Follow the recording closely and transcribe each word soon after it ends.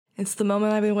It's the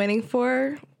moment I've been waiting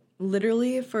for,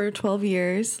 literally for 12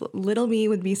 years. Little me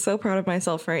would be so proud of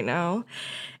myself right now.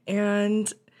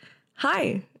 And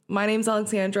hi, my name's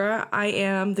Alexandra. I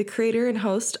am the creator and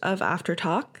host of After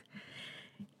Talk,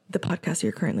 the podcast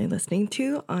you're currently listening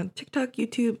to on TikTok,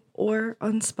 YouTube, or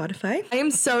on Spotify. I am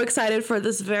so excited for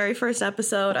this very first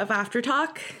episode of After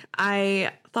Talk.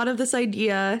 I thought of this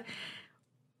idea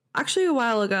actually a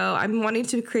while ago. I've been wanting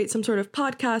to create some sort of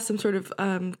podcast, some sort of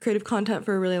creative content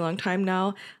for a really long time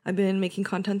now. I've been making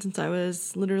content since I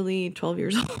was literally 12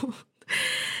 years old.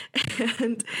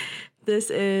 And this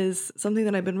is something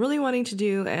that I've been really wanting to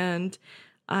do, and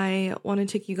I want to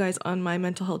take you guys on my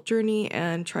mental health journey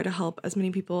and try to help as many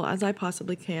people as I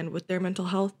possibly can with their mental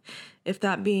health, if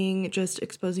that being just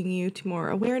exposing you to more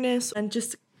awareness and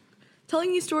just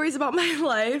telling you stories about my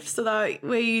life so that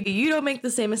way you don't make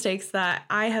the same mistakes that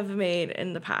I have made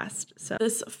in the past. So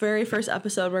this very first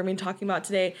episode we're going to be talking about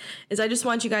today is I just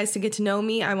want you guys to get to know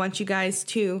me. I want you guys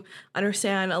to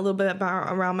understand a little bit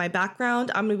about around my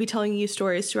background. I'm going to be telling you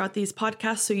stories throughout these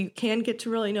podcasts so you can get to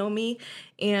really know me,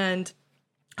 and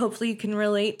hopefully you can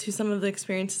relate to some of the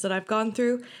experiences that I've gone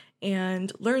through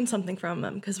and learn something from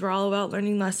them, because we're all about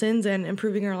learning lessons and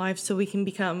improving our lives so we can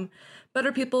become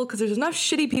better people, because there's enough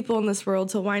shitty people in this world,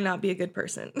 so why not be a good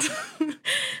person?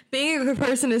 Being a good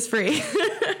person is free.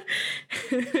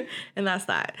 And that's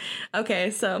that.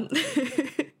 Okay, so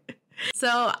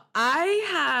so I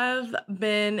have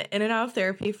been in and out of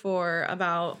therapy for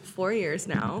about 4 years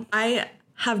now. I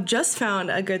have just found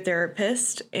a good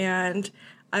therapist, and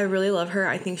I really love her.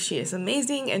 I think she is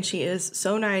amazing, and she is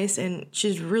so nice, and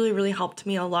she's really, really helped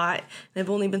me a lot. And I've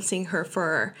only been seeing her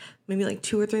for maybe like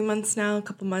 2 or 3 months now, a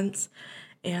couple months,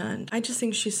 and I just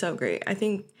think she's so great. I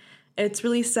think it's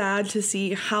really sad to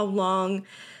see how long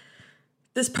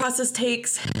this process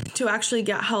takes to actually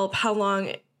get help, how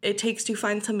long it takes to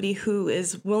find somebody who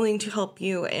is willing to help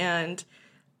you, and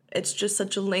it's just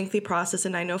such a lengthy process.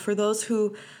 And I know for those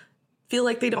who feel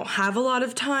like they don't have a lot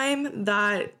of time,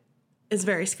 that is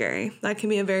very scary. That can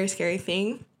be a very scary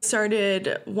thing. I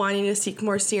started wanting to seek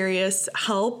more serious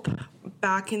help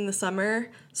back in the summer,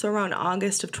 so around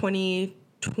August of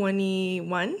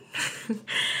 2021.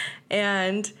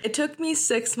 And it took me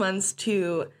 6 months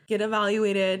to get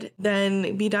evaluated,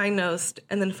 then be diagnosed,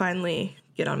 and then finally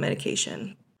get on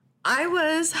medication. I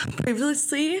was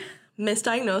previously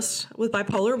misdiagnosed with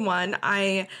bipolar 1.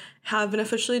 I have been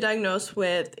officially diagnosed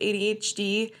with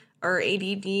ADHD or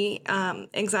ADD,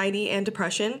 anxiety and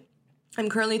depression. I'm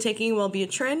currently taking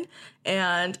Wellbutrin,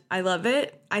 and I love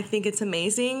it. I think it's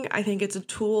amazing. I think it's a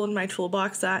tool in my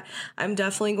toolbox that I'm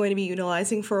definitely going to be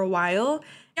utilizing for a while.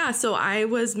 Yeah, so I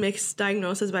was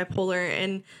misdiagnosed as bipolar,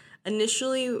 and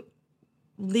initially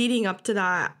leading up to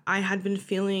that, I had been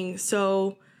feeling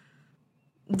so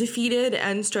defeated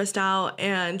and stressed out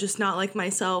and just not like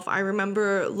myself. I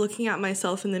remember looking at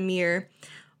myself in the mirror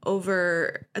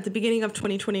over at the beginning of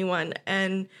 2021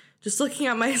 and just looking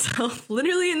at myself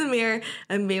literally in the mirror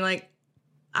and being like,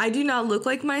 I do not look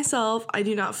like myself. I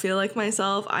do not feel like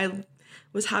myself. I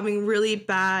was having really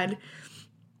bad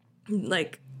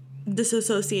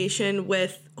disassociation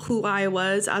with who I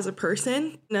was as a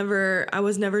person. I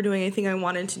was never doing anything I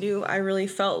wanted to do. I really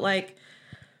felt like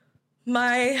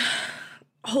my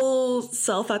whole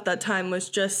self at that time was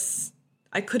just,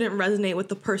 I couldn't resonate with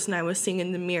the person I was seeing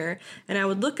in the mirror. And I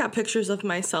would look at pictures of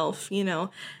myself, and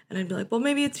I'd be like, well,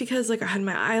 maybe it's because I had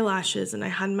my eyelashes and I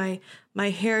had my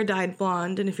hair dyed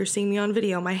blonde. And if you're seeing me on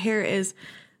video, my hair is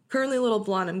currently a little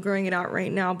blonde. I'm growing it out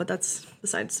right now, but that's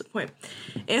besides the point.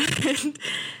 And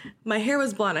my hair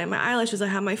was blonde. I had my eyelashes. I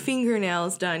had my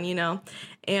fingernails done,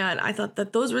 and I thought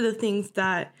that those were the things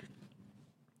that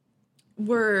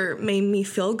made me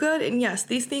feel good. And yes,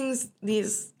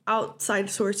 these outside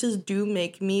sources do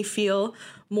make me feel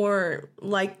more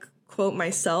like, quote,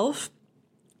 myself.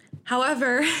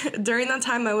 However, during that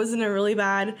time, I was in a really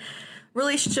bad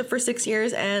relationship for 6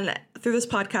 years, and through this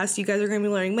podcast, you guys are going to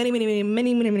be learning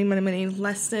many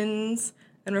lessons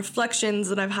and reflections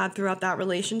that I've had throughout that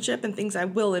relationship, and things I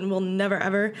will and will never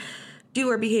ever do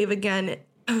or behave again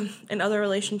in other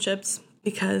relationships,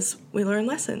 because we learn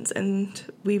lessons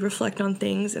and we reflect on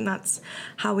things, and that's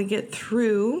how we get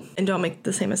through and don't make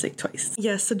the same mistake twice.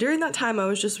 Yes, so during that time, I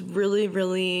was just really,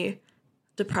 really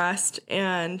depressed,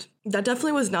 and that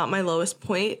definitely was not my lowest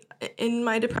point in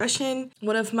my depression.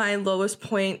 One of my lowest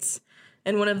points,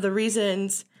 and one of the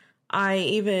reasons I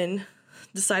even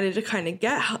decided to kind of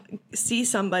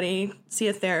see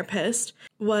a therapist,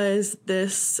 was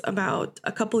this about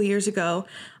a couple years ago.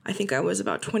 I think I was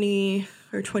about 20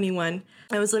 or 21.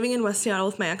 I was living in West Seattle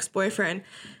with my ex-boyfriend,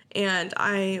 and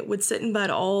I would sit in bed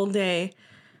all day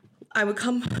I would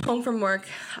come home from work,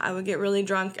 I would get really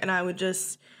drunk, and I would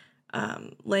just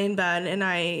lay in bed, and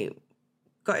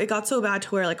it got so bad to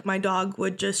where like my dog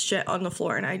would just shit on the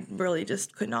floor, and I really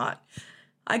just could not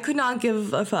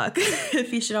give a fuck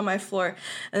if he shit on my floor.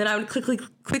 And then I would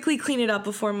quickly clean it up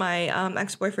before my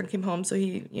ex-boyfriend came home, so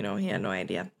he had no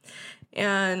idea.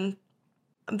 And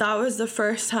that was the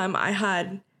first time I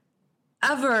had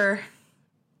ever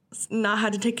not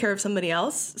had to take care of somebody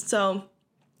else. So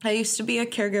I used to be a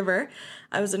caregiver.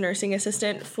 I was a nursing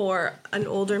assistant for an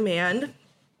older man,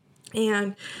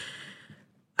 and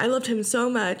I loved him so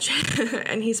much.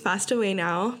 And he's passed away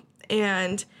now.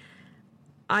 And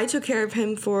I took care of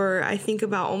him for, I think,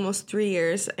 about almost 3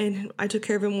 years. And I took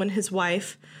care of him when his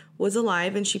wife was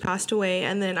alive and she passed away.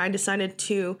 And then I decided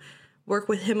to work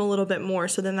with him a little bit more.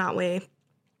 So then that way,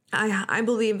 I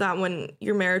believe that when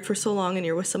you're married for so long and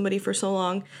you're with somebody for so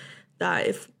long, that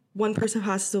if one person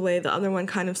passes away, the other one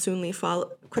kind of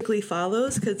quickly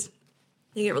follows, because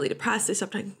they get really depressed. They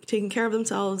stop taking care of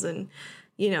themselves. And,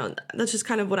 that's just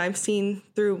kind of what I've seen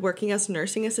through working as a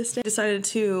nursing assistant. I decided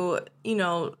to,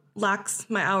 lax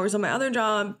my hours on my other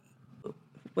job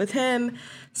with him,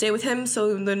 stay with him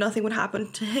so that nothing would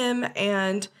happen to him.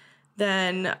 And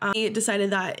then I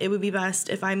decided that it would be best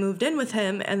if I moved in with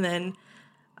him. And then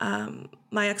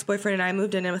my ex-boyfriend and I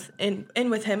moved in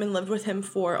with him and lived with him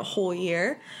for a whole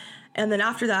year. And then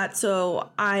after that,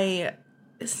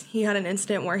 he had an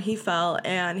incident where he fell,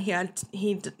 and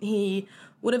he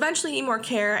would eventually need more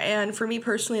care. And for me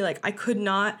personally, like, I could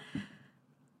not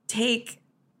taking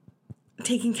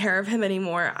care of him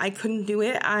anymore. I couldn't do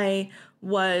it. I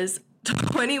was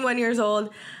 21 years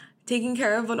old, taking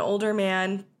care of an older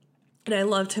man, and I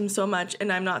loved him so much.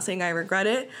 And I'm not saying I regret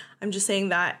it. I'm just saying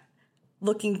that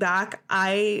looking back,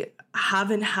 I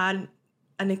haven't had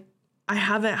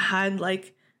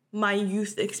like my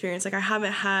youth experience. Like, I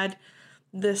haven't had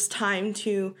this time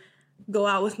to go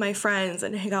out with my friends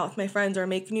and hang out with my friends or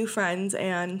make new friends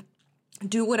and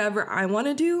do whatever I want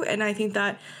to do. And I think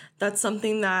that that's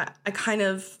something that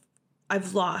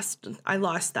I've lost. I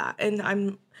lost that, and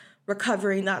I'm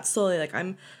recovering that slowly. Like,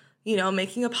 I'm,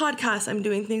 making a podcast. I'm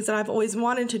doing things that I've always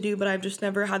wanted to do, but I've just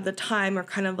never had the time or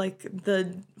kind of like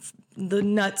the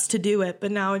nuts to do it.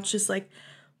 But now it's just like,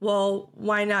 well,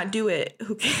 why not do it?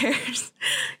 Who cares?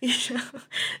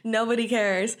 Nobody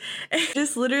cares. I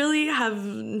just literally have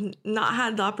not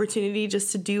had the opportunity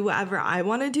just to do whatever I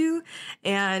want to do.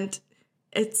 And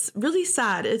it's really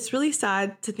sad. It's really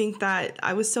sad to think that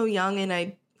I was so young,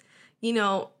 and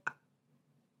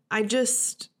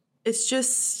it's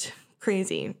just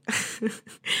crazy.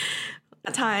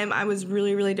 That time I was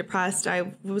really, really depressed.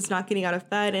 I was not getting out of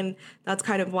bed, and that's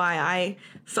kind of why I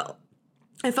felt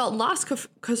lost,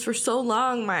 because for so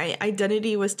long my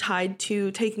identity was tied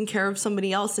to taking care of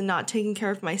somebody else and not taking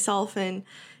care of myself. And,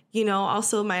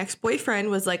 also my ex-boyfriend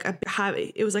was like,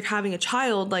 it was like having a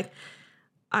child. Like,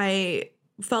 I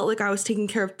felt like I was taking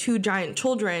care of two giant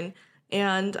children,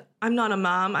 and I'm not a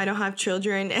mom. I don't have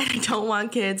children, and I don't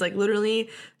want kids, like, literally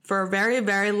for a very,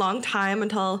 very long time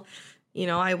until,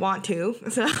 I want to.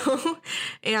 So,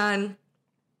 and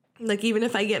like, even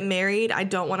if I get married, I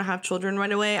don't want to have children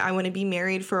right away. I want to be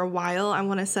married for a while. I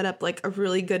want to set up like a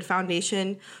really good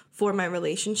foundation for my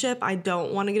relationship. I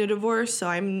don't want to get a divorce. So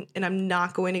I'm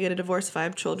not going to get a divorce if I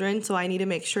have children. So I need to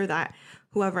make sure that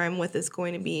whoever I'm with is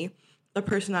going to be the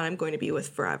person that I'm going to be with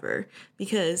forever,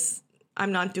 because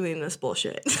I'm not doing this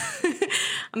bullshit.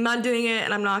 I'm not doing it,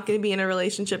 and I'm not going to be in a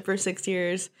relationship for 6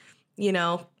 years,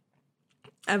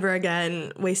 ever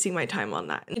again, wasting my time on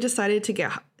that. I decided to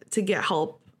get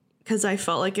help, because I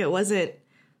felt like it wasn't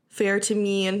fair to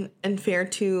me and fair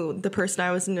to the person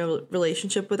I was in a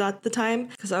relationship with at the time,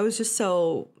 because I was just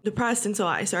so depressed. And so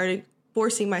I started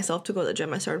forcing myself to go to the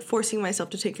gym. I started forcing myself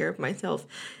to take care of myself.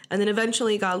 And then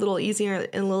eventually it got a little easier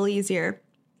and a little easier.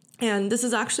 And this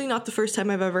is actually not the first time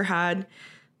I've ever had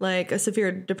like a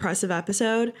severe depressive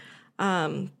episode.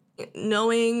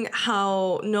 Knowing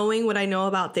what I know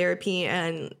about therapy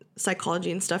and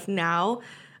psychology and stuff now,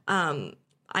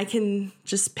 I can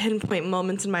just pinpoint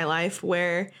moments in my life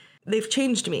where they've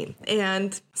changed me.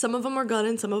 And some of them are good,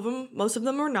 and most of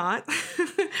them were not.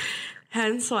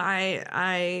 Hence why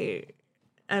I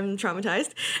am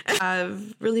traumatized. I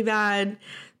have really bad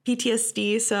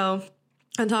PTSD. So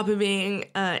on top of being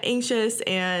anxious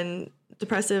and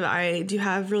depressive, I do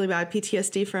have really bad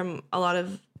PTSD from a lot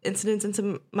of incidents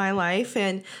into my life.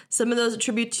 And some of those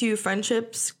attribute to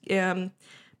friendships, being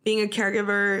a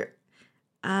caregiver,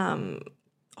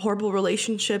 horrible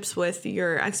relationships with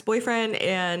your ex-boyfriend,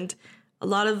 and a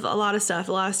lot of stuff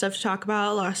to talk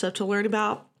about, a lot of stuff to learn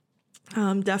about.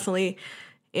 Definitely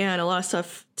and a lot of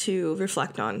stuff to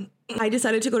reflect on. I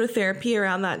decided to go to therapy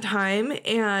around that time,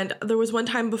 and there was one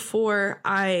time before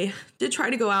I did try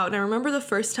to go out, and I remember the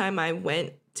first time I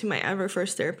went to my ever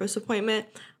first therapist appointment,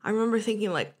 I remember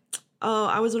thinking like, oh,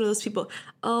 I was one of those people,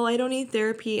 oh, I don't need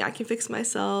therapy, I can fix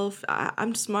myself,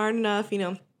 I'm smart enough, you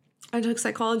know, I took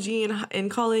psychology in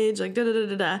college, like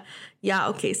da-da-da-da-da. Yeah,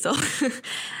 okay, so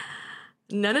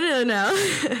no. No.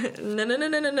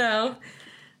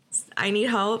 I need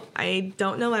help. I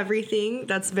don't know everything.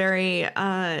 That's very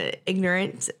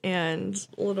ignorant and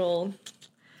a little,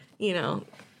 you know,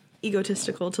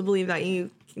 egotistical to believe that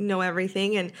you know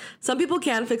everything. And some people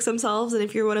can fix themselves. And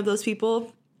if you're one of those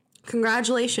people,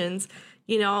 congratulations.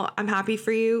 You know, I'm happy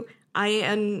for you. I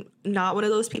am not one of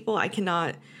those people. I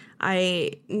cannot.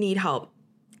 I need help.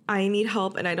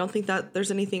 And I don't think that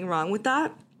there's anything wrong with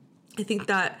that. I think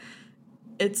that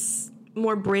it's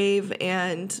more brave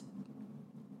and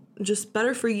just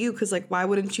better for you, because like, why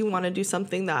wouldn't you want to do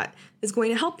something that is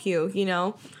going to help you? You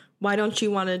know, why don't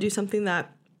you want to do something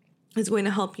that is going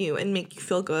to help you and make you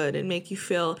feel good and make you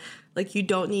feel like you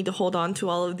don't need to hold on to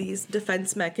all of these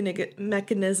defense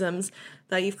mechanisms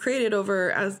that you've created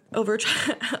over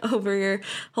your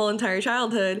whole entire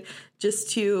childhood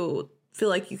just to feel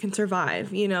like you can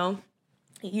survive? You know,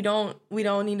 we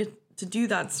don't need to do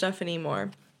that stuff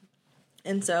anymore.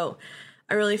 And so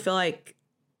I really feel like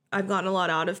I've gotten a lot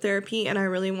out of therapy, and I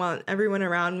really want everyone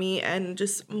around me and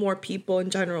just more people in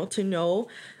general to know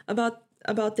about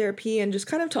therapy and just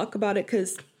kind of talk about it,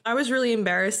 because I was really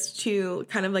embarrassed to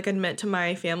kind of like admit to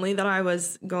my family that I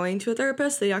was going to a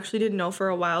therapist. They actually didn't know for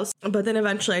a while, but then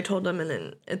eventually I told them, and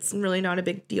then it's really not a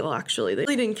big deal, actually. They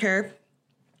really didn't care.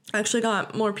 I actually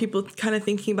got more people kind of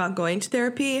thinking about going to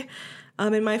therapy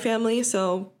in my family,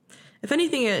 so if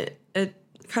anything, it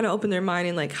kind of opened their mind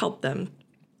and like helped them.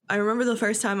 I remember the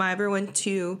first time I ever went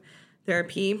to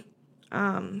therapy.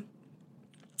 I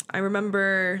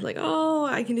remember like, oh,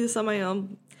 I can do this on my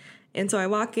own. And so I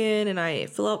walk in and I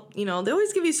fill out, you know, they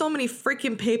always give you so many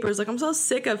freaking papers. Like, I'm so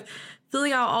sick of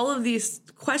filling out all of these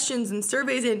questions and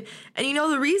surveys. And you know,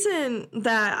 the reason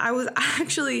that I was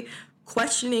actually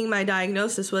questioning my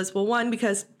diagnosis was, well, one,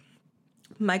 because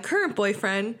my current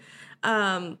boyfriend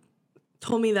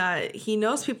told me that he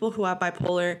knows people who have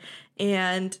bipolar,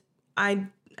 and I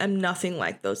am nothing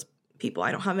like those people.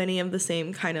 I don't have any of the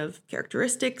same kind of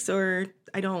characteristics, or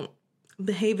I don't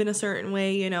behave in a certain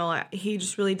way, you know. He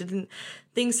just really didn't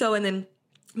think so. And then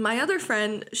my other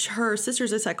friend, her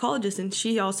sister's a psychologist, and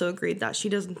she also agreed that she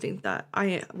doesn't think that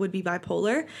I would be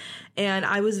bipolar. And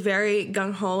I was very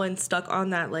gung-ho and stuck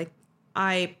on that. Like,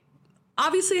 I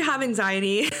obviously have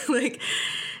anxiety. Like,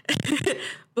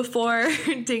 before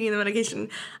taking the medication,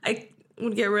 I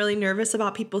would get really nervous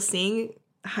about people seeing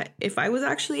if I was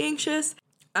actually anxious.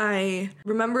 I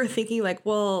remember thinking like,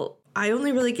 well, I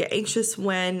only really get anxious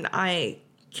when I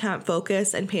can't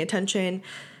focus and pay attention,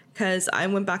 because I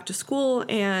went back to school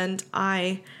and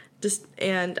I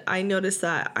noticed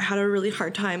that I had a really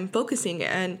hard time focusing,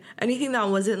 and anything that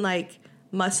wasn't like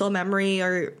muscle memory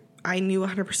or I knew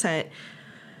 100%,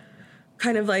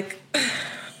 kind of like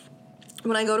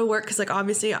when I go to work, because like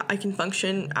obviously I can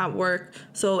function at work,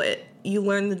 so you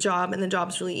learn the job and the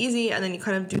job's really easy, and then you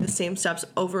kind of do the same steps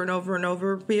over and over and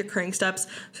over, reoccurring steps.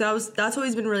 So that's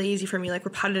always been really easy for me, like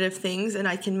repetitive things, and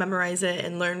I can memorize it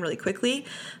and learn really quickly.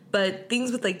 But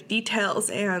things with like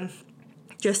details and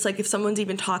just like if someone's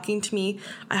even talking to me,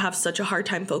 I have such a hard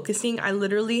time focusing. I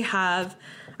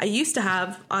used to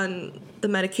have on the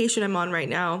medication I'm on right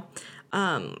now,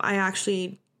 I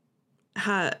actually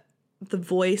had the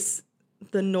voice,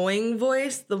 the annoying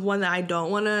voice, the one that I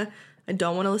don't want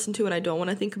to listen to and I don't want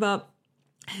to think about.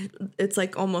 It's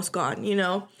like almost gone, you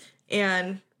know?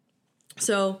 And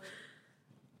so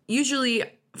usually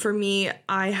for me,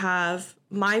 I have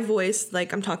my voice,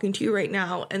 like I'm talking to you right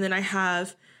now, and then I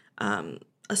have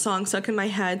a song stuck in my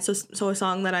head. So a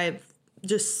song that I've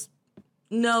just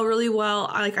know really well.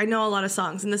 I know a lot of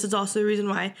songs, and this is also the reason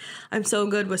why I'm so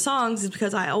good with songs, is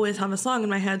because I always have a song in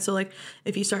my head. So like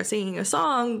if you start singing a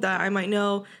song that I might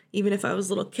know, even if I was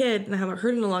a little kid and I haven't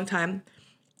heard in a long time,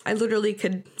 I literally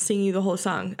could sing you the whole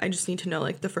song. I just need to know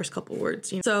like the first couple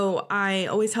words, you know? So I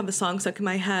always have a song stuck in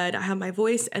my head. I have my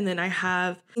voice, and then I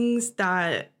have things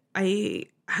that I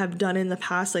have done in the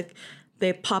past, like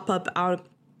they pop up out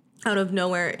of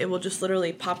nowhere. It will just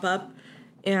literally pop up,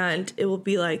 and it will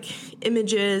be like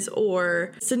images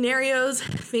or scenarios,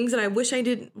 things that I wish I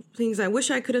did, things I wish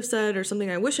I could have said, or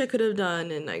something I wish I could have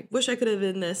done, and I wish I could have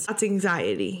been this. That's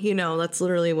anxiety, you know. That's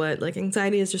literally what, like,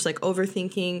 anxiety is just like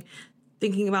overthinking,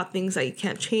 thinking about things that you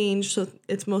can't change. So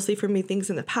it's mostly for me things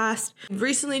in the past. I've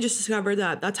recently just discovered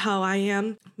that that's how I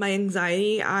am. my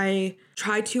anxiety, I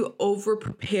try to over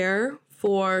prepare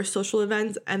for social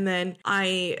events, and then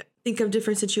I think of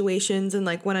different situations and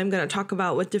like what I'm going to talk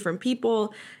about with different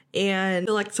people. And I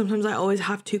feel like sometimes I always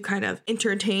have to kind of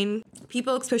entertain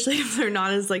people, especially if they're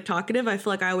not as like talkative. I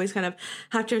feel like I always kind of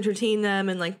have to entertain them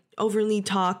and like overly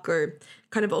talk or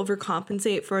kind of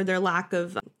overcompensate for their lack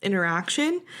of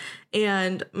interaction.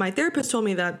 And my therapist told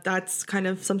me that that's kind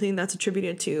of something that's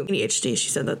attributed to ADHD. She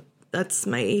said that that's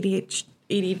my ADD.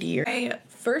 My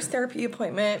first therapy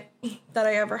appointment that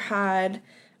I ever had,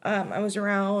 I was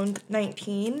around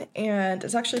 19, and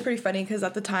it's actually pretty funny because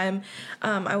at the time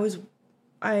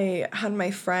I had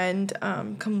my friend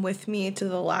come with me to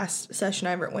the last session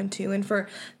I ever went to. And for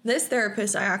this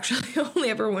therapist, I actually only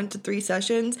ever went to 3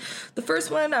 sessions. The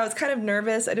first one, I was kind of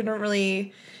nervous. I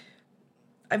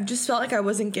just felt like I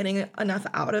wasn't getting enough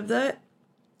out of it.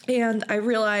 And I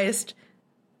realized,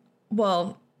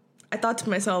 well, I thought to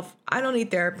myself, I don't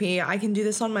need therapy. I can do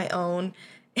this on my own.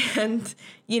 And,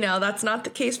 that's not the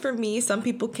case for me. Some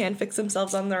people can fix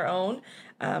themselves on their own.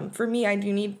 For me, I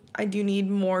do need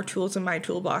more tools in my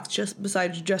toolbox just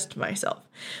besides just myself.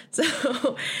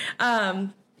 So, I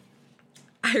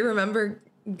remember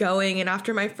going, and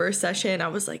after my first session, I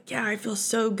was like, yeah, I feel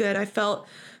so good. I felt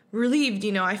relieved.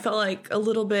 I felt like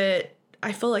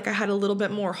I had a little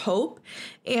bit more hope.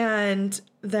 And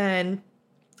then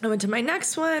I went to my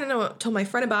next one and I told my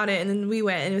friend about it, and then we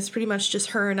went, and it was pretty much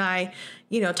just her and I,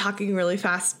 talking really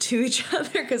fast to each other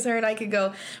because her and I could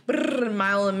go a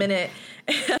mile a minute.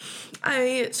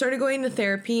 I started going to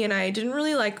therapy, and I didn't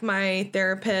really like my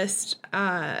therapist.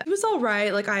 It was all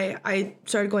right. Like I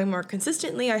started going more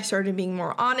consistently. I started being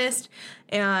more honest,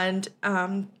 and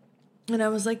I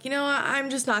was like, I'm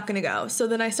just not going to go. So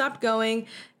then I stopped going.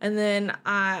 And then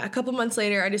a couple months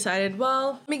later, I decided,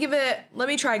 well, let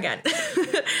me try again.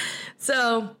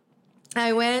 So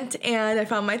I went and I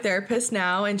found my therapist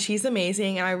now, and she's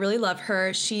amazing. And I really love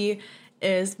her. She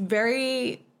is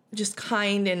very just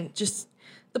kind, and just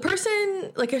the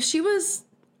person, like if she was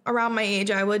around my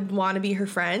age, I would want to be her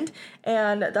friend.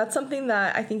 And that's something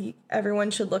that I think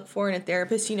everyone should look for in a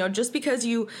therapist. Just because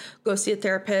you go see a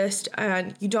therapist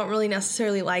and you don't really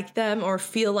necessarily like them or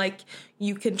feel like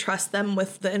you can trust them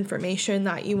with the information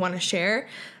that you want to share,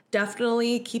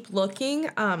 definitely keep looking.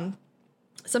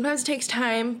 Sometimes it takes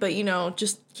time, but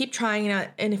just keep trying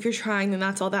it. And if you're trying, then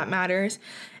that's all that matters.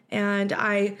 And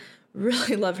I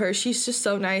really love her. She's just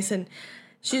so nice, and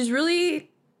she's really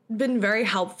been very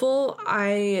helpful.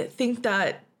 I think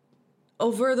that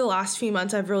over the last few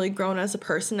months, I've really grown as a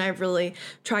person. I've really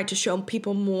tried to show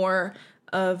people more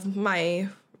of my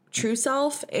true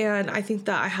self, and I think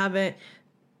that I haven't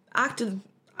acted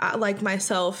like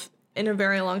myself in a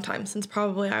very long time, since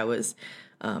probably I was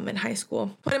in high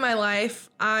school. But in my life,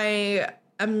 I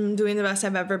am doing the best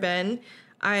I've ever been.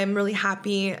 I'm really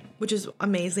happy, which is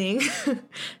amazing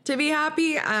to be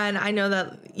happy. And I know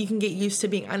that you can get used to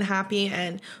being unhappy.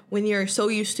 And when you're so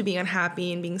used to being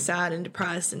unhappy and being sad and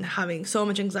depressed and having so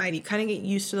much anxiety, you kind of get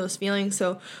used to those feelings.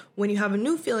 So when you have a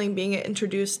new feeling being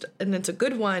introduced and it's a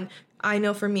good one, I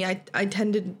know for me, I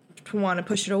tended to want to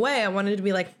push it away. I wanted to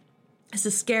be like, this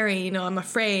is scary, I'm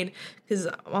afraid, because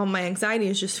all my anxiety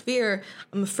is just fear.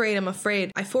 I'm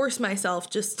afraid. I forced myself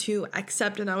just to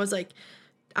accept, and I was like,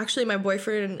 actually, my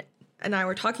boyfriend and I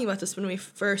were talking about this when we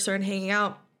first started hanging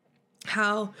out,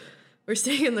 how we're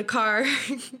sitting in the car,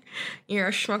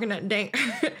 smoking that dank.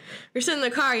 We're sitting in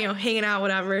the car, hanging out,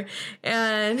 whatever.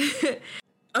 And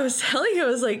I was telling him, I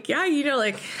was like, yeah,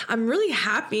 I'm really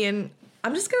happy, and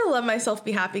I'm just going to let myself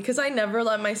be happy, because I never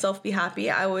let myself be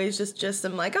happy. I always just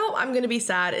am like, oh, I'm going to be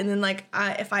sad. And then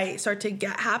if I start to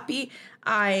get happy,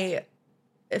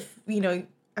 if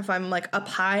I'm like up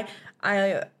high,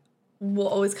 I will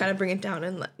always kind of bring it down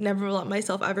and never let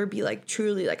myself ever be like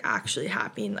truly like actually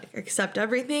happy and like accept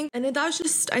everything. And that's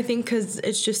just, I think, because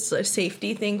it's just a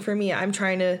safety thing for me. I'm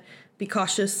trying to be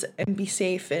cautious and be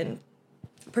safe and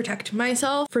protect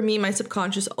myself. For me, my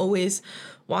subconscious always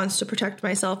wants to protect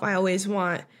myself. I always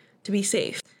want to be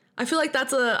safe. I feel like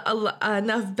that's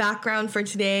enough background for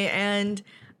today. And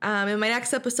in my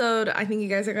next episode, I think you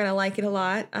guys are going to like it a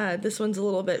lot. This one's a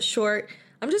little bit short.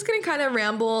 I'm just going to kind of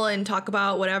ramble and talk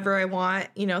about whatever I want,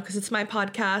 because it's my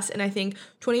podcast. And I think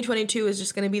 2022 is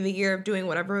just going to be the year of doing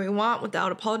whatever we want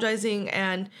without apologizing,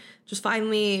 and just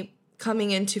finally coming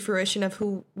into fruition of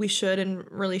who we should and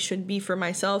really should be for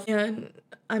myself. And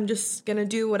I'm just going to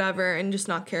do whatever and just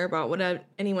not care about what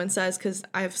anyone says, because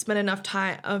I've spent enough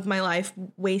time of my life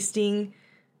wasting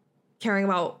caring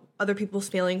about other people's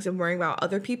feelings and worrying about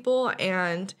other people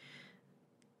and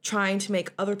trying to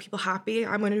make other people happy.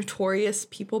 I'm a notorious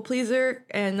people pleaser,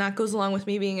 and that goes along with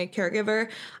me being a caregiver.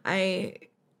 I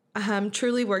I'm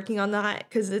truly working on that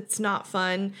because it's not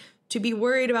fun to be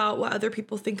worried about what other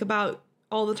people think about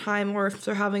all the time, or if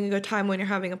they're having a good time when you're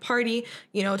having a party.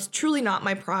 You know, it's truly not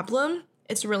my problem.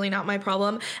 It's really not my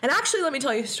problem. And actually, let me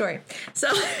tell you a story. So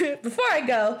before I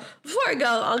go,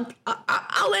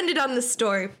 I'll end it on this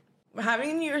story. We're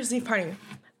having a New Year's Eve party.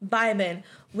 Vibing.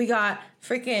 We got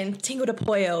freaking Tingo de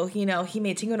Pollo. You know, he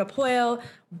made Tingo de Pollo.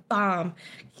 Bomb.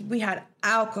 We had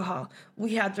alcohol.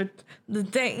 We had the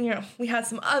thing, you know, we had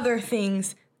some other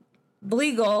things.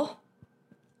 Legal.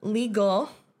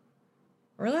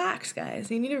 Relax, guys.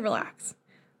 You need to relax.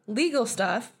 Legal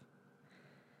stuff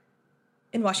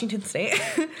in Washington State.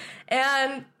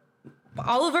 And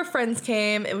all of our friends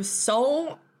came. It was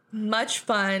so much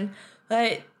fun.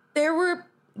 But there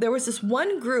was this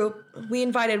one group. We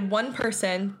invited one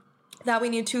person that we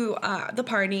knew to the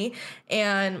party,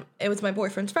 and it was my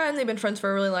boyfriend's friend. They've been friends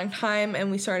for a really long time, and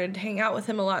we started hanging out with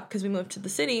him a lot because we moved to the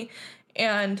city.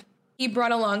 And he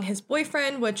brought along his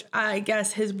boyfriend, which I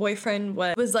guess his boyfriend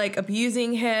was like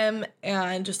abusing him,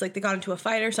 and just like they got into a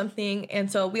fight or something.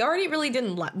 And so we already really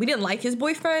didn't like his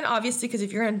boyfriend, obviously, because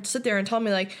if you're gonna sit there and tell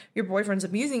me like your boyfriend's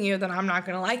abusing you, then I'm not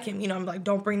gonna like him. You know, I'm like,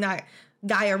 don't bring that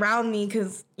guy around me,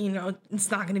 because, you know,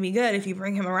 it's not gonna be good if you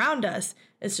bring him around us.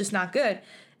 It's just not good.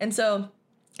 And so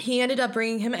he ended up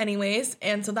bringing him anyways.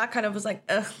 And so that kind of was like,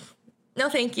 ugh, no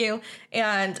thank you.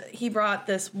 And he brought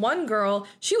this one girl.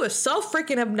 She was so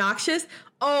freaking obnoxious.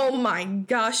 Oh my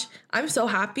gosh. I'm so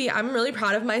happy. I'm really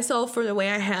proud of myself for the way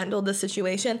I handled the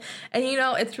situation. And, you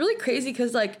know, it's really crazy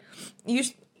because, like,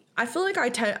 I feel like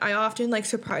I often, like,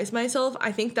 surprise myself.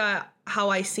 I think that how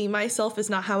I see myself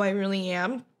is not how I really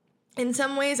am. In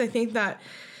some ways, I think the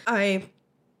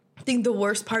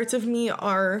worst parts of me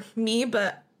are me,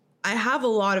 but I have a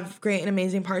lot of great and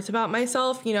amazing parts about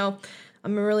myself. You know,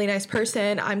 I'm a really nice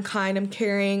person. I'm kind, I'm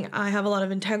caring. I have a lot of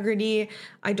integrity.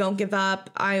 I don't give up.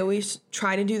 I always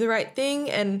try to do the right thing.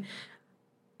 And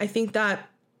I think that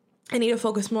I need to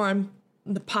focus more on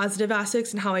the positive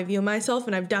aspects and how I view myself.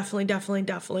 And I've definitely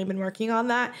been working on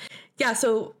that. Yeah,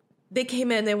 so they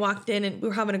came in, they walked in, and we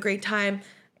were having a great time.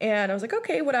 And I was like,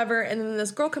 okay, whatever. And then this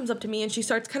girl comes up to me and she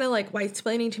starts kind of like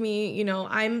white-splaining to me. You know,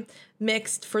 I'm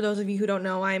mixed. For those of you who don't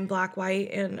know, I'm black, white,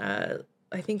 and I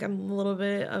think I'm a little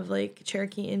bit of like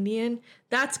Cherokee Indian.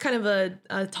 That's kind of a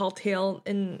tall tale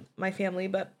in my family,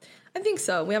 but I think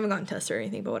so. We haven't gotten tested or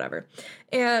anything, but whatever.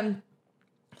 And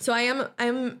so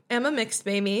I'm a mixed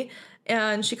baby.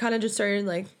 And she kind of just started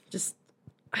like, just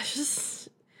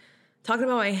talking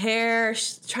about my hair.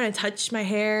 She's trying to touch my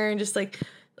hair and just like,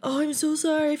 oh, I'm so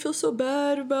sorry. I feel so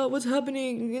bad about what's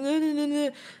happening.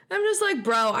 I'm just like,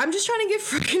 bro, I'm just trying to get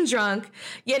freaking drunk,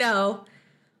 you know,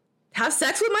 have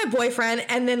sex with my boyfriend,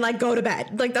 and then, like, go to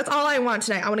bed. Like, that's all I want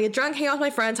tonight. I want to get drunk, hang out with my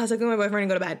friends, have sex with my boyfriend, and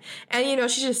go to bed. And, you know,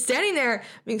 she's just standing there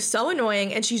being so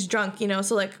annoying, and she's drunk, you know.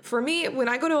 So, like, for me, when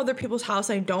I go to other people's house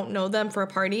and I don't know them for a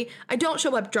party, I don't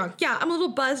show up drunk. Yeah, I'm a little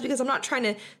buzzed because I'm not trying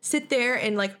to sit there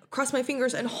and, like, cross my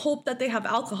fingers and hope that they have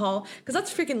alcohol, because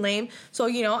that's freaking lame. So,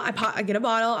 you know, I get a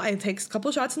bottle, I take a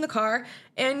couple shots in the car,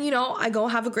 and, you know, I go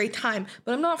have a great time.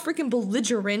 But I'm not freaking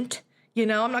belligerent, you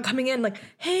know. I'm not coming in like,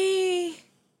 hey,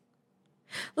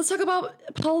 let's talk about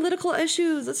political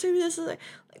issues. Let's do this.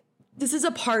 This is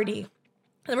a party,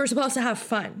 and we're supposed to have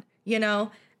fun, you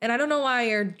know? And I don't know why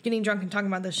you're getting drunk and talking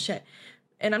about this shit.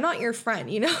 And I'm not your friend,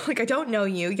 you know? Like, I don't know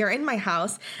you. You're in my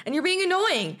house, and you're being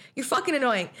annoying. You're fucking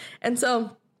annoying. And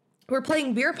so we're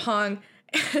playing beer pong,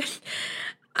 and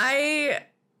I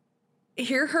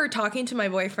hear her talking to my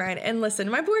boyfriend. And listen,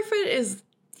 my boyfriend is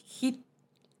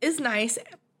nice,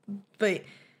 but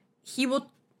he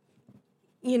will,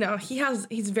 you know,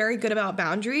 he's very good about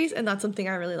boundaries, and that's something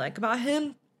I really like about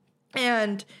him.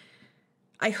 And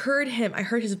I heard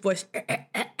his voice,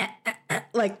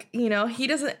 like, you know,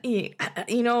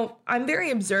 you know, I'm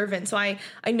very observant. So I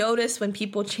notice when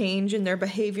people change in their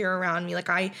behavior around me. Like,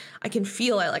 I can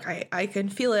feel it. Like, I can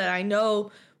feel it. I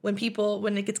know when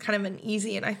it gets kind of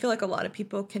uneasy, and I feel like a lot of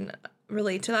people can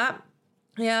relate to that.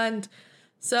 And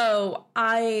so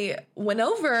I went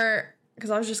over,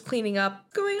 because I was just cleaning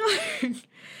up going on.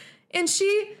 And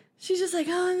she's just like,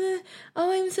 oh,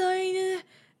 I'm sorry.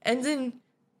 And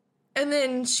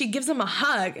then she gives him a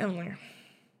hug. And I'm like,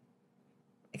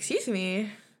 excuse me.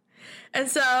 And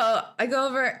so I go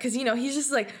over, because, you know, he's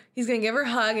just like, he's going to give her a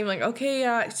hug. And I'm like, okay,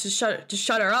 yeah, just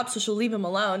shut her up so she'll leave him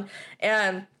alone.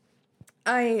 And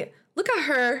I look at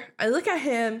her, I look at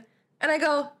him, and I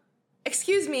go,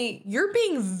 excuse me, you're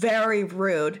being very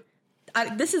rude.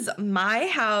 This is my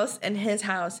house and his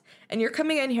house, and you're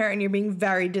coming in here and you're being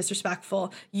very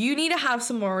disrespectful. You need to have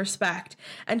some more respect.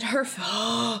 And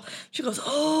she goes,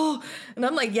 oh, and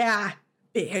I'm like, yeah,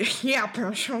 Yeah,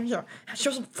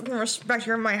 show some fucking respect.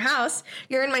 You're in my house.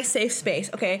 You're in my safe space,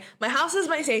 okay? My house is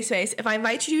my safe space. If I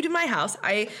invite you to my house,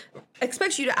 I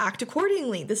expect you to act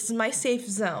accordingly. This is my safe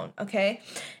zone, okay?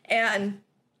 And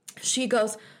she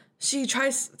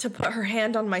tries to put her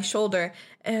hand on my shoulder,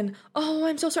 and, oh,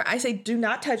 I'm so sorry. I say, do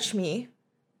not touch me.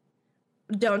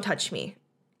 Don't touch me.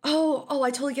 Oh,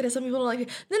 I totally get it. Some people don't like me.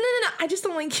 No, I just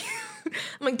don't like you.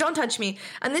 I'm like, don't touch me.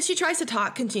 And then she tries to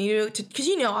continue to, because,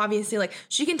 you know, obviously, like,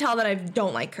 she can tell that I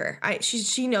don't like her.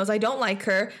 She knows I don't like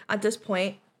her at this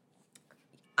point.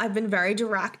 I've been very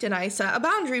direct, and I set a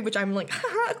boundary, which I'm like,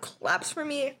 haha, claps for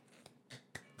me.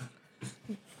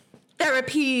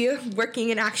 Therapy, working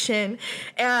in action.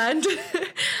 And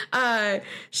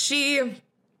she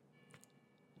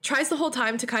tries the whole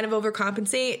time to kind of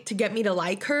overcompensate to get me to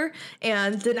like her.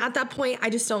 And then at that point,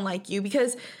 I just don't like you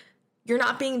because you're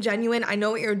not being genuine. I know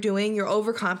what you're doing. You're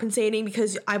overcompensating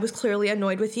because I was clearly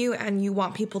annoyed with you and you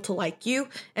want people to like you.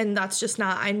 And that's just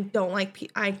not, I don't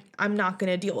like, I'm not going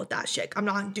to deal with that shit. I'm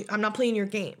not playing your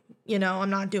game. You know,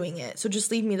 I'm not doing it. So just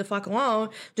leave me the fuck alone.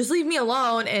 Just leave me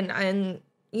alone. And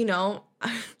you know,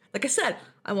 like I said,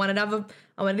 I wanted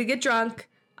to get drunk.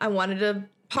 I wanted to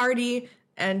party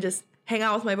and just hang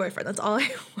out with my boyfriend. That's all I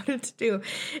wanted to do.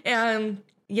 And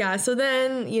yeah, so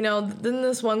then, you know, then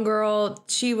this one girl,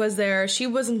 she was there, she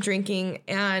wasn't drinking,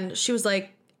 and she was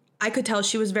like, I could tell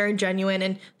she was very genuine,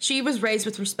 and she was raised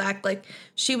with respect. Like,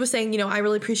 she was saying, you know, I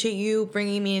really appreciate you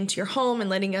bringing me into your home and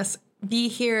letting us be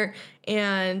here,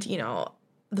 and, you know,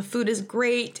 the food is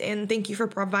great, and thank you for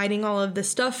providing all of this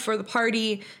stuff for the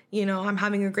party. You know, I'm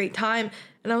having a great time.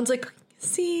 And I was like,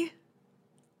 see,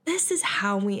 this is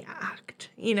how we act,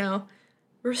 you know,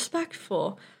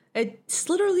 respectful. It's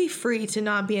literally free to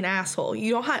not be an asshole.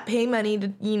 You don't have to pay money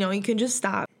to, you know, you can just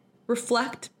stop,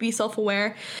 reflect, be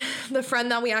self-aware. The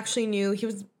friend that we actually knew, he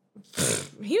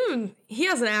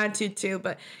has an attitude too,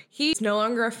 but he's no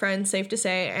longer a friend, safe to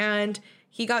say. And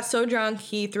he got so drunk,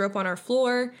 he threw up on our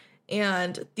floor,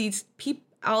 and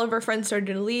all of our friends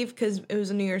started to leave because it was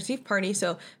a New Year's Eve party.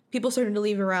 So people started to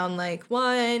leave around like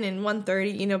 1 and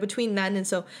 1:30, you know, between then. And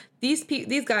so these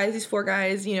four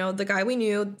guys, you know, the guy we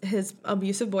knew, his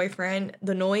abusive boyfriend,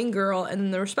 the annoying girl, and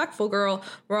then the respectful girl,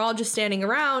 were all just standing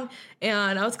around.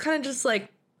 And I was kind of just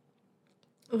like,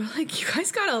 you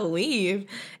guys gotta leave.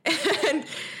 And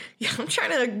yeah, I'm trying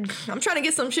to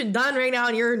get some shit done right now,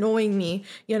 and you're annoying me.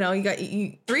 You know,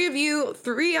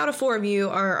 three out of four of you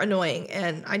are annoying,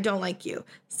 and I don't like you.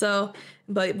 So,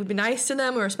 but we've been nice to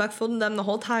them, we're respectful to them the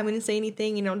whole time. We didn't say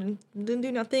anything, you know, didn't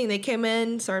do nothing. They came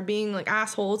in, started being like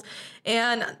assholes.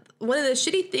 And one of the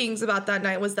shitty things about that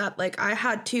night was that, like, I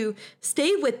had to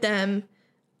stay with them,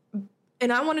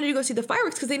 and I wanted to go see the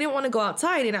fireworks because they didn't want to go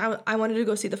outside, and I wanted to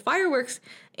go see the fireworks,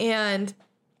 and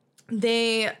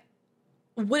they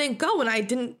wouldn't go, and I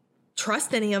didn't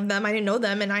trust any of them. I didn't know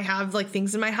them, and I have like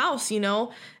things in my house, you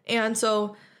know, and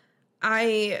so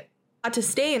I had to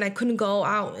stay, and I couldn't go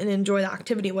out and enjoy the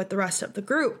activity with the rest of the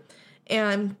group.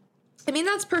 And I mean,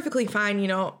 that's perfectly fine, you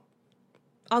know,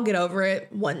 I'll get over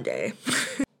it one day.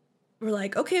 We're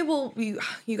like, okay, well,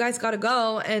 you guys gotta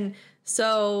go. And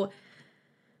so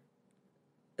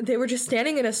they were just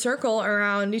standing in a circle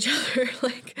around each other,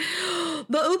 like,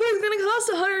 the Uber is gonna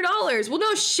cost $100. Well,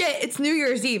 no shit, it's New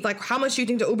Year's Eve. Like, how much do you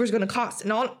think the Uber's gonna cost?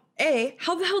 And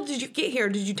how the hell did you get here?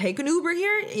 Did you take an Uber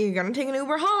here? You're gonna take an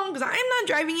Uber home? Because I'm not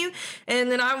driving you.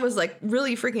 And then I was like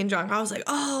really freaking drunk. I was like,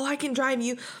 oh, I can drive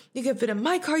you. You can fit in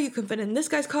my car. You can fit in this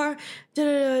guy's car. Da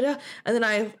da da da. And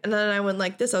then I went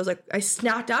like this. I was like, I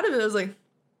snapped out of it. I was like,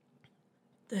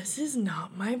 this is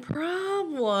not my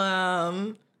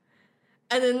problem.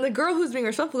 And then the girl who's being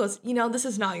respectful goes, you know, this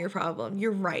is not your problem.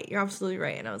 You're right. You're absolutely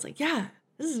right. And I was like, yeah,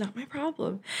 this is not my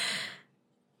problem.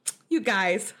 You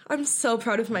guys, I'm so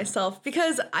proud of myself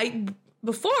because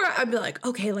before I'd be like,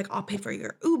 okay, like, I'll pay for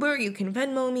your Uber. You can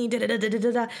Venmo me,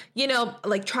 da-da-da-da-da-da. You know,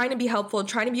 like, trying to be helpful,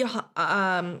 trying to be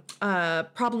a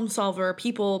problem solver,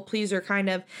 people pleaser kind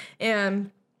of.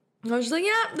 And I was just like,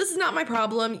 yeah, this is not my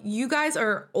problem. You guys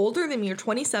are older than me. You're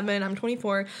 27. I'm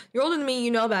 24. You're older than me.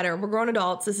 You know better. We're grown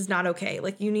adults. This is not okay.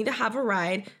 Like, you need to have a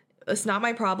ride. It's not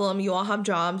my problem. You all have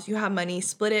jobs. You have money.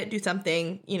 Split it. Do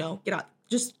something. You know, get out.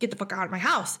 Just get the fuck out of my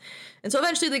house. And so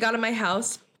eventually they got in my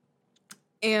house.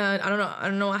 And I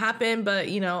don't know what happened, but,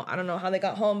 you know, I don't know how they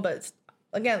got home. But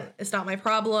again, it's not my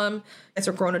problem. It's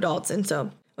for grown adults. And so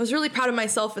I was really proud of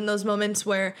myself in those moments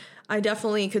where I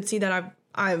definitely could see that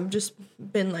I've just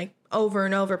been like over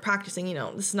and over practicing, you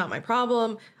know, this is not my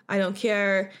problem. I don't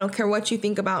care. I don't care what you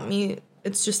think about me.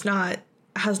 It's just not, it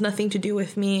has nothing to do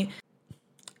with me.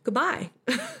 Goodbye.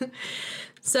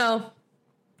 So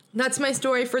that's my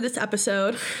story for this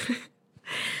episode.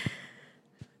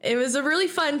 it was a really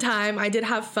fun time. I did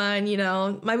have fun, you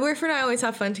know. My boyfriend and I always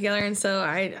have fun together, and so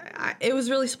it was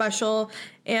really special,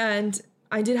 and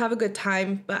I did have a good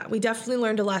time, but we definitely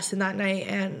learned a lesson that night,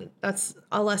 and that's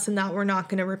a lesson that we're not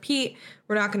going to repeat.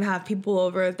 We're not going to have people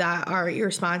over that are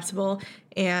irresponsible,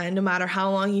 and no matter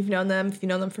how long you've known them, if you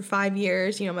know them for 5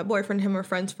 years, you know, my boyfriend and him were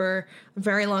friends for a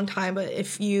very long time, but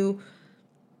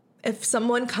if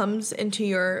someone comes into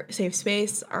your safe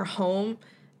space or home,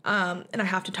 and I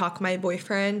have to talk my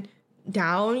boyfriend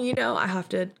down, you know, I have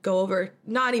to go over,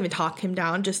 not even talk him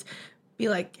down, just be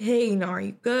like, hey, you know, are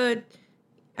you good?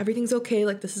 Everything's okay.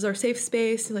 Like, this is our safe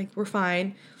space. Like, we're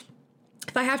fine.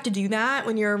 If I have to do that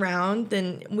when you're around,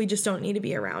 then we just don't need to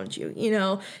be around you, you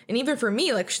know? And even for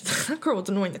me, like, that girl was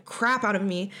annoying the crap out of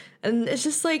me. And it's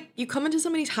just like, you come into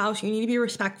somebody's house, you need to be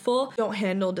respectful. Don't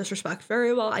handle disrespect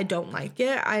very well. I don't like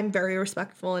it. I'm very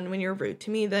respectful. And when you're rude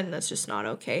to me, then that's just not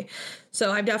okay.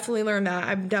 So I've definitely learned that.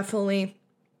 I've definitely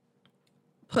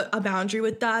put a boundary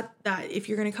with that if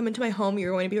you're going to come into my home,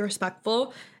 you're going to be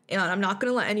respectful. And I'm not going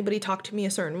to let anybody talk to me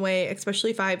a certain way,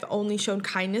 especially if I've only shown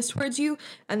kindness towards you.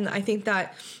 And I think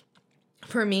that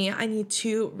for me, I need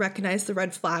to recognize the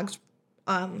red flags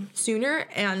sooner.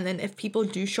 And then if people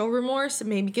do show remorse,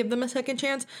 maybe give them a second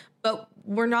chance. But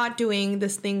we're not doing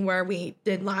this thing where we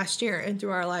did last year and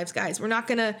through our lives, guys. We're not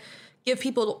going to give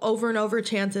people over and over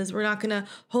chances. We're not going to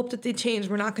hope that they change.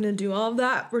 We're not going to do all of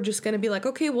that. We're just going to be like,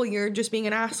 okay, well, you're just being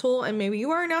an asshole. And maybe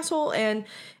you are an asshole. And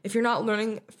if you're not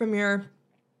learning from your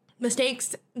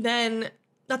mistakes, then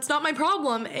that's not my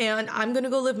problem, and I'm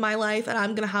gonna go live my life, and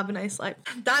I'm gonna have a nice life.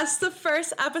 That's the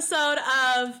first episode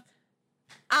of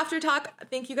After Talk.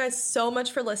 Thank you guys so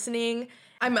much for listening.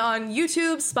 I'm on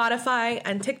YouTube, Spotify,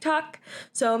 and TikTok,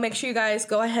 so make sure you guys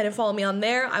go ahead and follow me on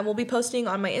there. I will be posting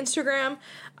on my Instagram,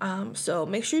 so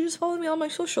make sure you just follow me on my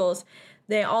socials.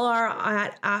 They all are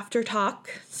at After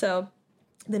Talk, so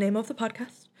the name of the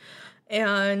podcast.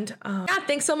 And yeah,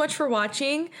 thanks so much for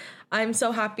watching. I'm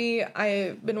so happy.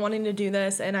 I've been wanting to do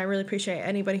this, and I really appreciate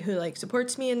anybody who like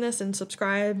supports me in this and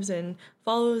subscribes and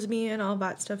follows me and all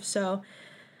that stuff. So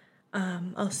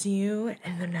I'll see you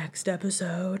in the next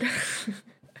episode.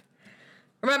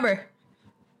 Remember,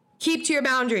 keep to your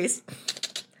boundaries.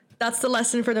 That's the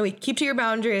lesson for the week. Keep to your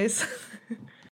boundaries.